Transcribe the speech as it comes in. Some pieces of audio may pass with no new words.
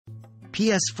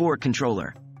PS4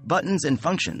 controller, buttons and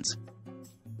functions.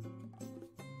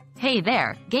 Hey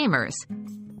there, gamers!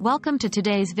 Welcome to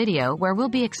today's video where we'll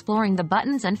be exploring the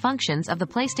buttons and functions of the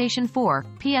PlayStation 4,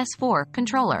 PS4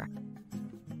 controller.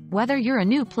 Whether you're a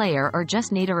new player or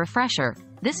just need a refresher,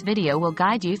 this video will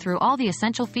guide you through all the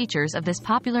essential features of this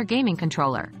popular gaming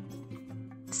controller.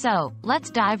 So,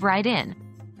 let's dive right in.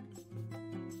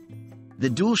 The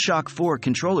DualShock 4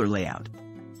 controller layout.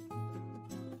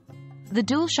 The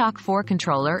DualShock 4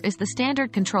 controller is the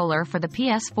standard controller for the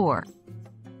PS4.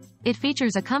 It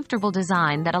features a comfortable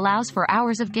design that allows for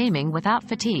hours of gaming without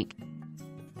fatigue.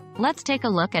 Let's take a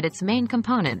look at its main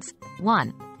components.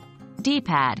 1.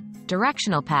 D-pad,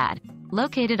 directional pad.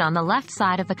 Located on the left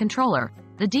side of the controller,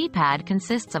 the D-pad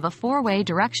consists of a 4-way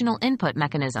directional input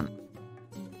mechanism.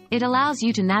 It allows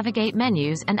you to navigate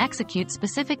menus and execute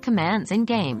specific commands in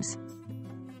games.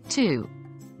 2.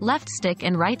 Left stick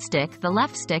and right stick. The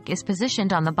left stick is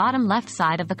positioned on the bottom left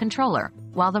side of the controller,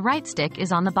 while the right stick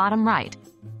is on the bottom right.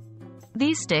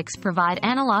 These sticks provide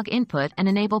analog input and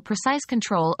enable precise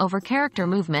control over character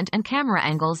movement and camera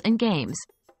angles in games.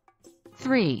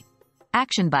 3.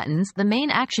 Action buttons. The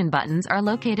main action buttons are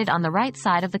located on the right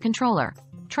side of the controller.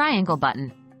 Triangle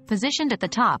button. Positioned at the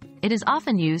top, it is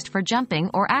often used for jumping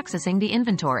or accessing the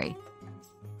inventory.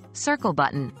 Circle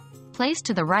button. Placed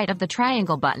to the right of the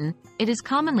triangle button, it is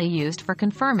commonly used for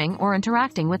confirming or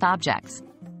interacting with objects.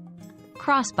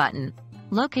 Cross button.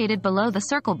 Located below the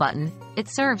circle button, it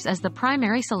serves as the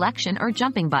primary selection or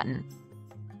jumping button.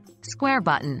 Square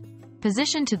button.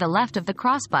 Positioned to the left of the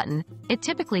cross button, it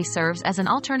typically serves as an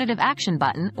alternative action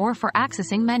button or for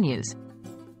accessing menus.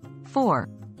 4.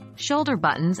 Shoulder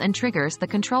buttons and triggers. The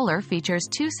controller features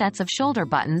two sets of shoulder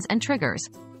buttons and triggers,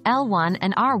 L1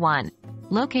 and R1.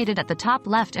 Located at the top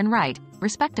left and right,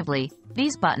 respectively,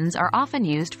 these buttons are often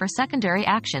used for secondary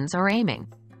actions or aiming.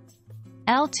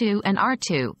 L2 and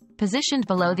R2. Positioned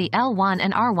below the L1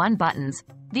 and R1 buttons,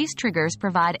 these triggers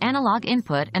provide analog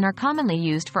input and are commonly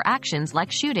used for actions like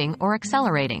shooting or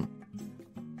accelerating.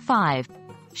 5.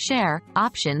 Share,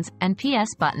 options, and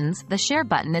PS buttons. The share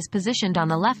button is positioned on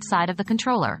the left side of the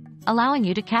controller, allowing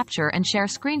you to capture and share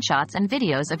screenshots and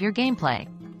videos of your gameplay.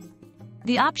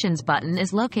 The options button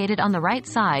is located on the right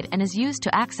side and is used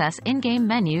to access in-game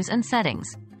menus and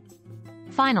settings.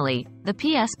 Finally, the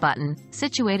PS button,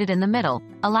 situated in the middle,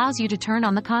 allows you to turn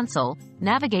on the console,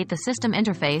 navigate the system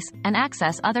interface, and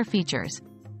access other features.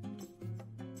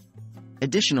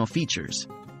 Additional features.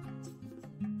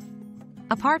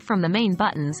 Apart from the main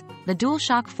buttons, the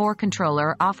DualShock 4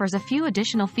 controller offers a few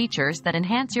additional features that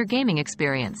enhance your gaming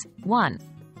experience. 1.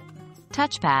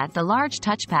 Touchpad. The large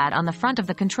touchpad on the front of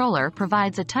the controller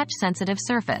provides a touch-sensitive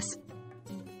surface.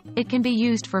 It can be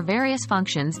used for various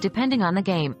functions depending on the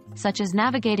game, such as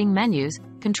navigating menus,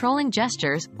 controlling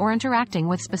gestures, or interacting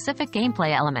with specific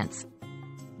gameplay elements.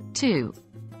 2.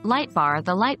 Light bar.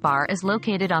 The light bar is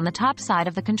located on the top side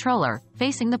of the controller,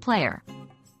 facing the player.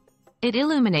 It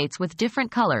illuminates with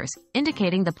different colors,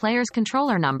 indicating the player's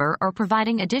controller number or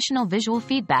providing additional visual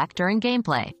feedback during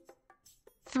gameplay.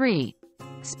 3.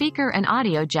 Speaker and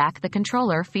audio jack. The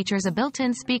controller features a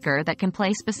built-in speaker that can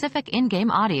play specific in-game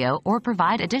audio or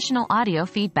provide additional audio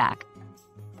feedback.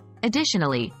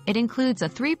 Additionally, it includes a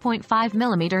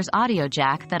 3.5mm audio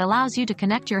jack that allows you to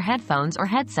connect your headphones or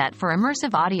headset for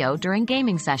immersive audio during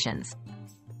gaming sessions.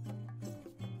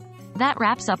 That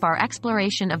wraps up our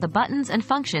exploration of the buttons and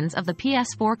functions of the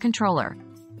PS4 controller.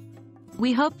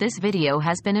 We hope this video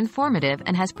has been informative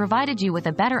and has provided you with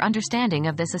a better understanding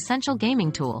of this essential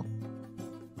gaming tool.